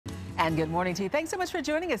And good morning to you. Thanks so much for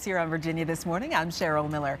joining us here on Virginia This Morning. I'm Cheryl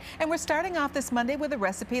Miller. And we're starting off this Monday with a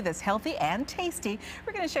recipe that's healthy and tasty.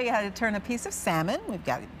 We're going to show you how to turn a piece of salmon, we've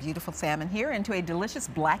got beautiful salmon here, into a delicious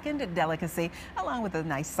blackened delicacy, along with a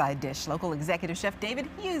nice side dish. Local executive chef David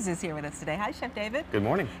Hughes is here with us today. Hi, Chef David. Good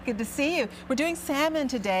morning. Good to see you. We're doing salmon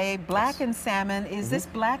today, blackened salmon. Is this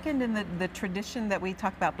blackened in the tradition that we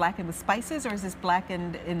talk about, blackened with spices, or is this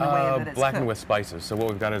blackened in the way that it's blackened cooked? with spices. So what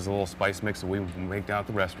we've got is a little spice mix that we make down at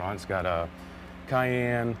the restaurant. It's got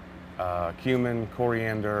cayenne, cumin,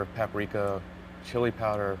 coriander, paprika, chili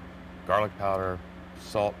powder, garlic powder,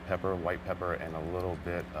 salt, pepper, white pepper, and a little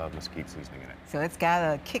bit of mesquite seasoning in it. So it's got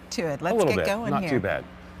a kick to it. Let's a little get bit, going not here. too bad.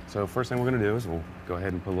 So first thing we're going to do is we'll go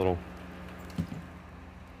ahead and put a little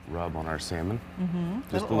rub on our salmon.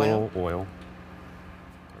 Just a little oil.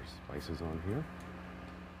 Our spices on here.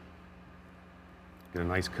 Get a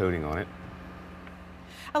nice coating on it.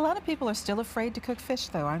 A lot of people are still afraid to cook fish,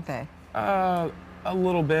 though, aren't they? A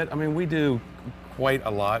little bit. I mean, we do quite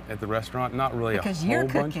a lot at the restaurant. Not really because a whole you're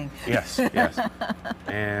bunch. cooking. Yes, yes.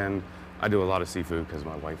 And I do a lot of seafood because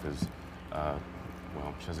my wife is, well,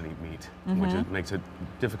 she doesn't eat meat, which makes it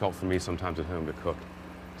difficult for me sometimes at home to cook.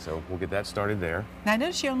 So we'll get that started there. Now, I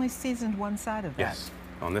noticed you only seasoned one side of that. Yes.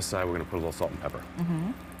 On this side, we're going to put a little salt and pepper.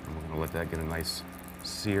 And we're going to let that get a nice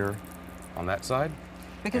sear on that side.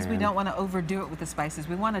 Because we don't want to overdo it with the spices.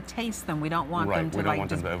 We want to taste them. We don't want them to we don't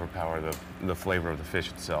want them to overpower the flavor of the fish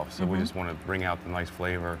itself. So we just want to bring out the nice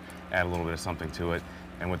flavor, add a little bit of something to it.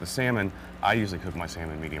 And with the salmon, I usually cook my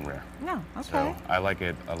salmon medium rare. No, okay. So I like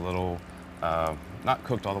it a little, not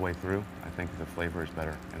cooked all the way through. I think the flavor is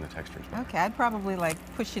better and the texture is better. Okay, I'd probably like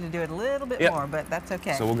push you to do it a little bit more, but that's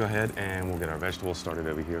okay. So we'll go ahead and we'll get our vegetables started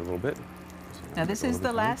over here a little bit. Now this is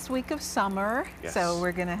the last week of summer, Yes. so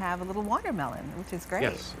we're going to have a little watermelon, which is great.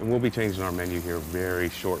 Yes, and we'll be changing our menu here very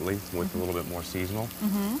shortly with a little bit more seasonal.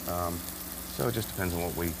 So it just depends on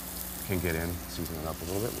what we can get in, season it up a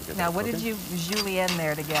little bit. We'll get Now that what cooking. did you julienne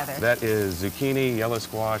there together? That is zucchini, yellow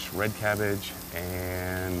squash, red cabbage,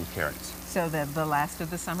 and carrots. So the last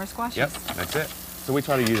of the summer squashes? Yep, that's it. So we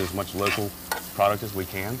try to use as much local product as we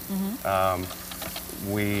can.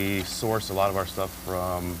 We source a lot of our stuff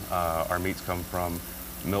from, our meats come from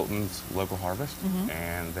Milton's Local Harvest,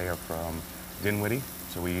 and they are from Dinwiddie.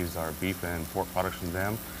 So we use our beef and pork products from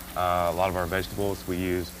them. A lot of our vegetables, we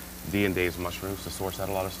use D&Dave's mushrooms to source out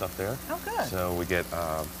a lot of stuff there. Oh, good. So we get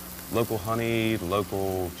local honey,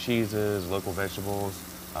 local cheeses, local vegetables,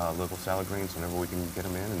 local salad greens whenever we can get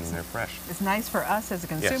them in, and they're fresh. It's nice for us as a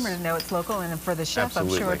consumer to know it's local, and for the chef, I'm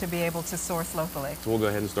sure, to be able to source locally. So we'll go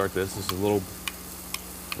ahead and start this. This is a little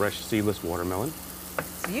fresh seedless watermelon.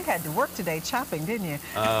 So you had to work today chopping, didn't you?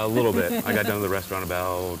 A little bit. I got down to the restaurant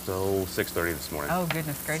about 6:30 this morning. Oh,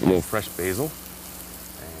 goodness gracious. A little fresh basil.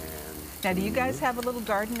 And now, do you guys have a little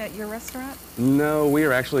garden at your restaurant? No, we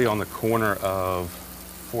are actually on the corner of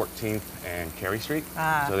 14th and Carey Street.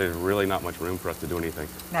 So there's really not much room for us to do anything.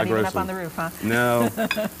 Not even up on the roof, huh? No.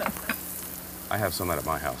 I have some out at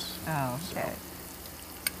my house. Oh, okay.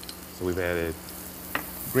 So we've added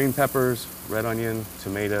green peppers, red onion,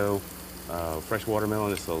 tomato, fresh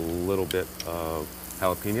watermelon, just a little bit of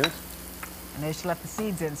jalapenos. I know she left the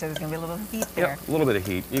seeds in, so there's going to be a little heat there. Yep, a little bit of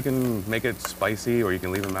heat. You can make it spicy, or you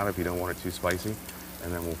can leave them out if you don't want it too spicy.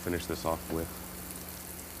 And then we'll finish this off with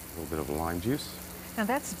a little bit of lime juice. Now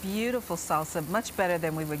that's beautiful salsa, much better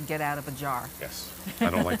than we would get out of a jar. Yes, I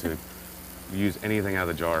don't like to use anything out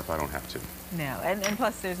of the jar if I don't have to. No, and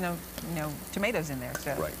plus there's no tomatoes in there,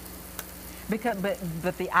 so. Right. Because,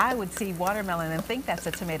 but the eye would see watermelon and think that's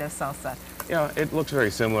a tomato salsa. Yeah, it looks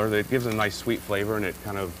very similar. It gives a nice sweet flavor, and it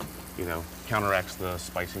kind of, counteracts the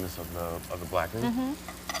spiciness of the blackened. Get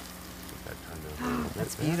that turned over a little bit.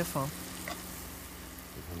 That's beautiful.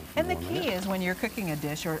 And the key is when you're cooking a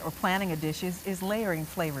dish or planning a dish is layering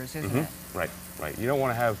flavors, isn't it? Right, right. You don't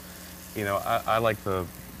want to have, I like the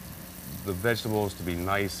vegetables to be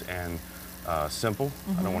nice and simple.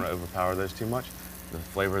 I don't want to overpower those too much. The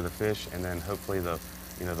flavor of the fish, and then hopefully the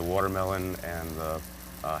watermelon and the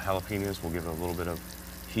jalapenos will give it a little bit of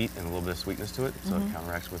heat and a little bit of sweetness to it, so it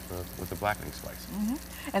counteracts with the blackening spice.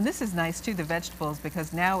 And this is nice too, the vegetables,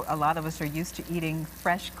 because now a lot of us are used to eating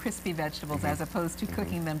fresh, crispy vegetables as opposed to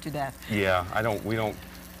cooking them to death. Yeah, we don't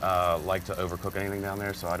like to overcook anything down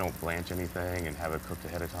there, so I don't blanch anything and have it cooked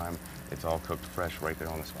ahead of time. It's all cooked fresh right there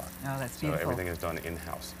on the spot. Oh, that's beautiful. So everything is done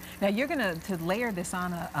in-house. Now you're going to layer this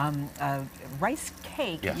on a rice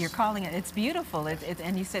cake. Yes. You're calling it. It's beautiful.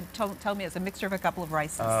 And you said, told me it's a mixture of a couple of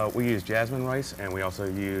rices. We use jasmine rice, and we also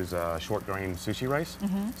use short grain sushi rice.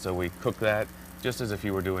 So we cook that just as if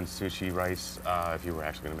you were doing sushi rice, if you were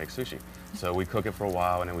actually going to make sushi. So we cook it for a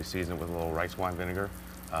while, and then we season it with a little rice wine vinegar,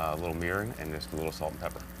 a little mirroring, and just a little salt and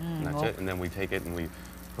pepper. And that's well- it. And then we take it and we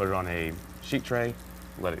put it on a sheet tray,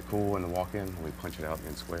 let it cool in the walk-in, and we punch it out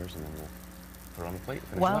in squares, and then we'll put it on the plate.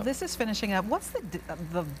 Finish it While up. this is finishing up, what's the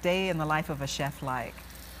day in the life of a chef like?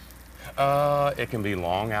 It can be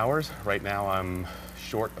long hours. Right now I'm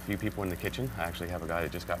short a few people in the kitchen. I actually have a guy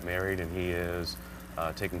that just got married, and he is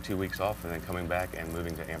taking 2 weeks off and then coming back and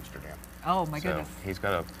moving to Amsterdam. Oh my So goodness. he's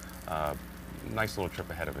got a nice little trip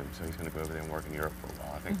ahead of him, so he's going to go over there and work in Europe for a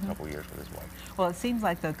while. I think Mm-hmm. a couple years with his wife. Well, it seems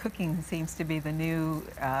like the cooking seems to be the new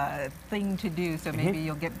thing to do, so maybe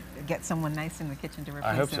you'll get someone nice in the kitchen to replace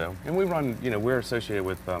I hope him. so. And we run, we're associated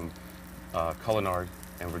with Culinary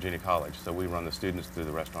and Virginia College, so we run the students through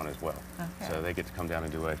the restaurant as well. Okay. So they get to come down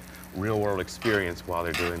and do a real-world experience while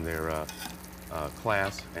they're doing their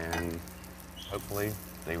class, and hopefully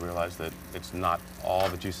they realize that it's not all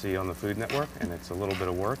that you see on the Food Network, and it's a little bit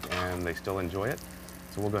of work, and they still enjoy it.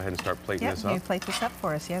 So we'll go ahead and start plating Yeah, this can you up. plate this up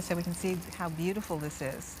for us, yeah, so we can see how beautiful this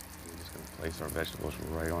is. We're just going to place our vegetables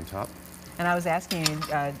right on top. And I was asking you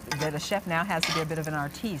that a chef now has to be a bit of an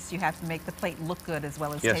artiste. You have to make the plate look good as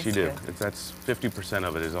well as Yes, taste you do. good. That's 50%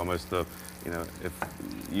 of it is almost the, if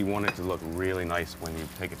you want it to look really nice when you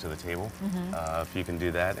take it to the table, if you can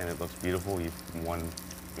do that and it looks beautiful, you've won,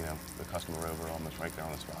 the customer over almost right there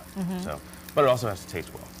on the spot. So, but it also has to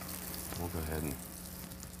taste well. We'll go ahead and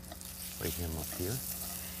plate him up here.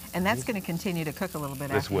 And that's going to continue to cook a little bit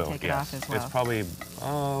This after you will, take it yes. off as well. It's probably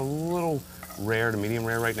a little rare to medium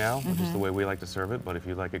rare right now, which is the way we like to serve it. But if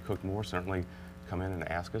you'd like it cooked more, certainly come in and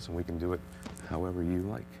ask us, and we can do it however you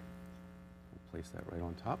like. We'll place that right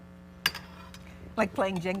on top. Like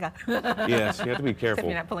playing Jenga. Yes, you have to be Except careful.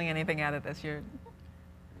 you're not pulling anything out of this. You're... And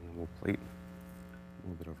then we'll plate a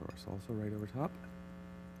little bit of our salsa right over top.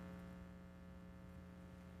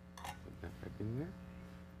 Put that back in there.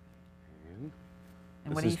 And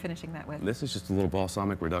This what are you is- finishing that with? This is just a little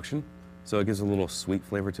balsamic reduction, so it gives a little sweet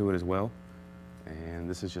flavor to it as well. And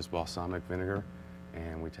this is just balsamic vinegar,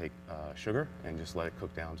 and we take sugar and just let it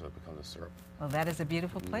cook down until it becomes a syrup. Well, that is a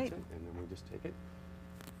beautiful And that's plate. it. And then we just take it,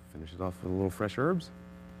 finish it off with a little fresh herbs,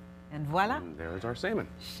 And voila. and there's our salmon.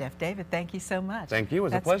 Chef David, thank you so much. Thank you. It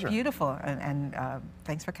was a That's pleasure. beautiful. And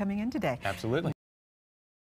thanks for coming in today. Absolutely.